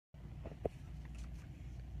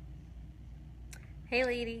Hey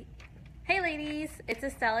ladies, it's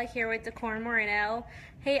Estella here with Decor Moreno.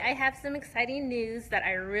 Hey, I have some exciting news that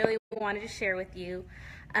I really wanted to share with you.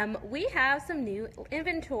 We have some new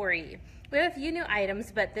inventory. We have a few new items,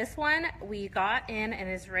 but this one we got in and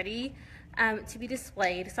is ready to be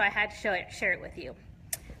displayed, so I had to share it with you.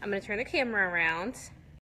 I'm going to turn the camera around.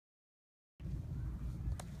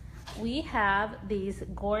 We have these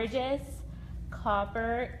gorgeous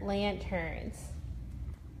copper lanterns.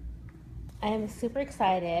 I am super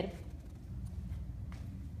excited.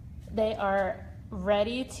 They are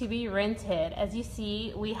ready to be rented. As you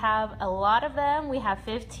see, we have a lot of them. We have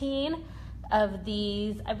 15 of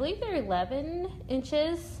these. I believe they're 11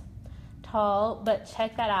 inches tall, but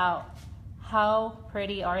check that out. How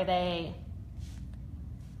pretty are they?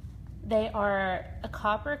 They are a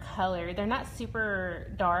copper color. They're not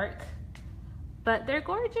super dark, but they're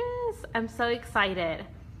gorgeous. I'm so excited.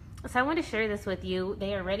 So I want to share this with you.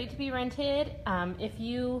 They are ready to be rented. If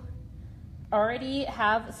you already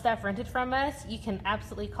have stuff rented from us, you can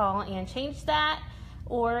absolutely call and change that.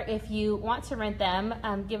 Or if you want to rent them,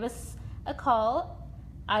 give us a call.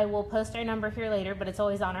 I will post our number here later, but it's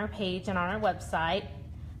always on our page and on our website.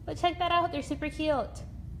 But check that out. They're super cute.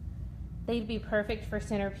 They'd be perfect for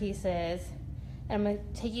centerpieces. And I'm going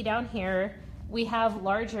to take you down here. We have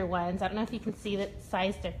larger ones. I don't know if you can see the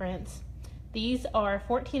size difference. These are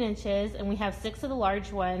 14 inches, and we have 6 of the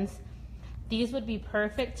large ones. These would be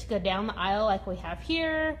perfect to go down the aisle like we have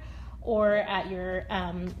here, or at your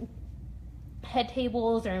head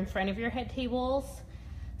tables or in front of your head tables.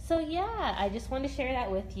 So yeah, I just wanted to share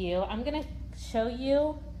that with you. I'm gonna show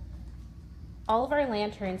you all of our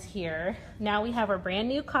lanterns here. Now we have our brand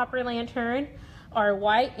new copper lantern, our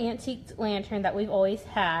white antique lantern that we've always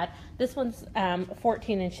had. This one's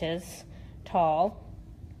 14 inches tall.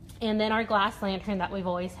 And then our glass lantern that we've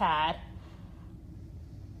always had.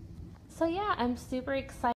 So yeah, I'm super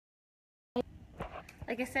excited.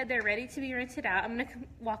 Like I said, they're ready to be rented out. I'm gonna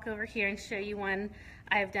walk over here and show you one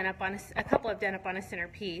I've done up on a couple I've done up on a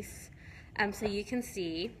centerpiece, so you can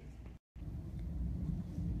see.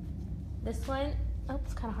 This one, oh,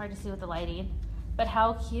 it's kind of hard to see with the lighting, but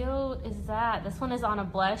how cute is that? This one is on a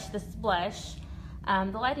blush. This is blush.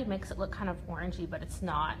 The lighting makes it look kind of orangey, but it's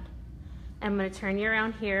not. I'm going to turn you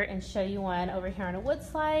around here and show you one over here on a wood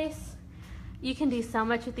slice. You can do so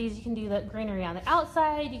much with these. You can do the greenery on the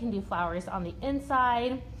outside. You can do flowers on the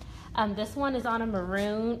inside. This one is on a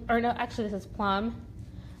maroon, or no, actually this is plum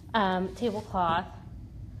tablecloth.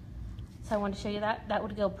 So I want to show you that. That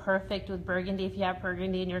would go perfect with burgundy if you have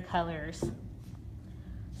burgundy in your colors.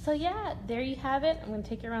 So yeah, there you have it. I'm going to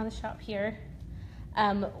take you around the shop here.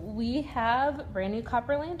 We have brand new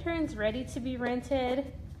copper lanterns ready to be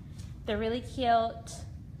rented. They're really cute.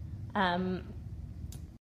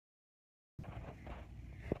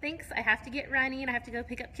 Thanks, I have to get running. I have to go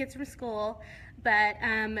pick up kids from school. But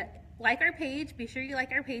like our page, be sure you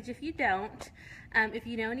like our page if you don't. If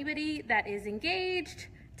you know anybody that is engaged,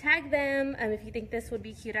 tag them if you think this would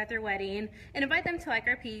be cute at their wedding, and invite them to like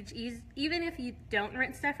our page. Even if you don't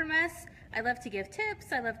rent stuff from us, I love to give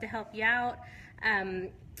tips. I love to help you out.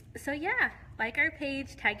 So yeah, like our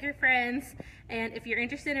page, tag your friends, and if you're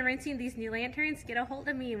interested in renting these new lanterns, get a hold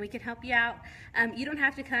of me and we can help you out. You don't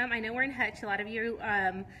have to come. I know we're in Hutch. A lot of you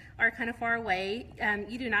are kind of far away.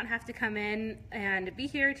 You do not have to come in and be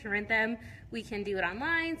here to rent them. We can do it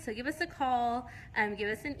online, so give us a call, give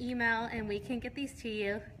us an email, and we can get these to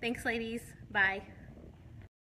you. Thanks, ladies. Bye.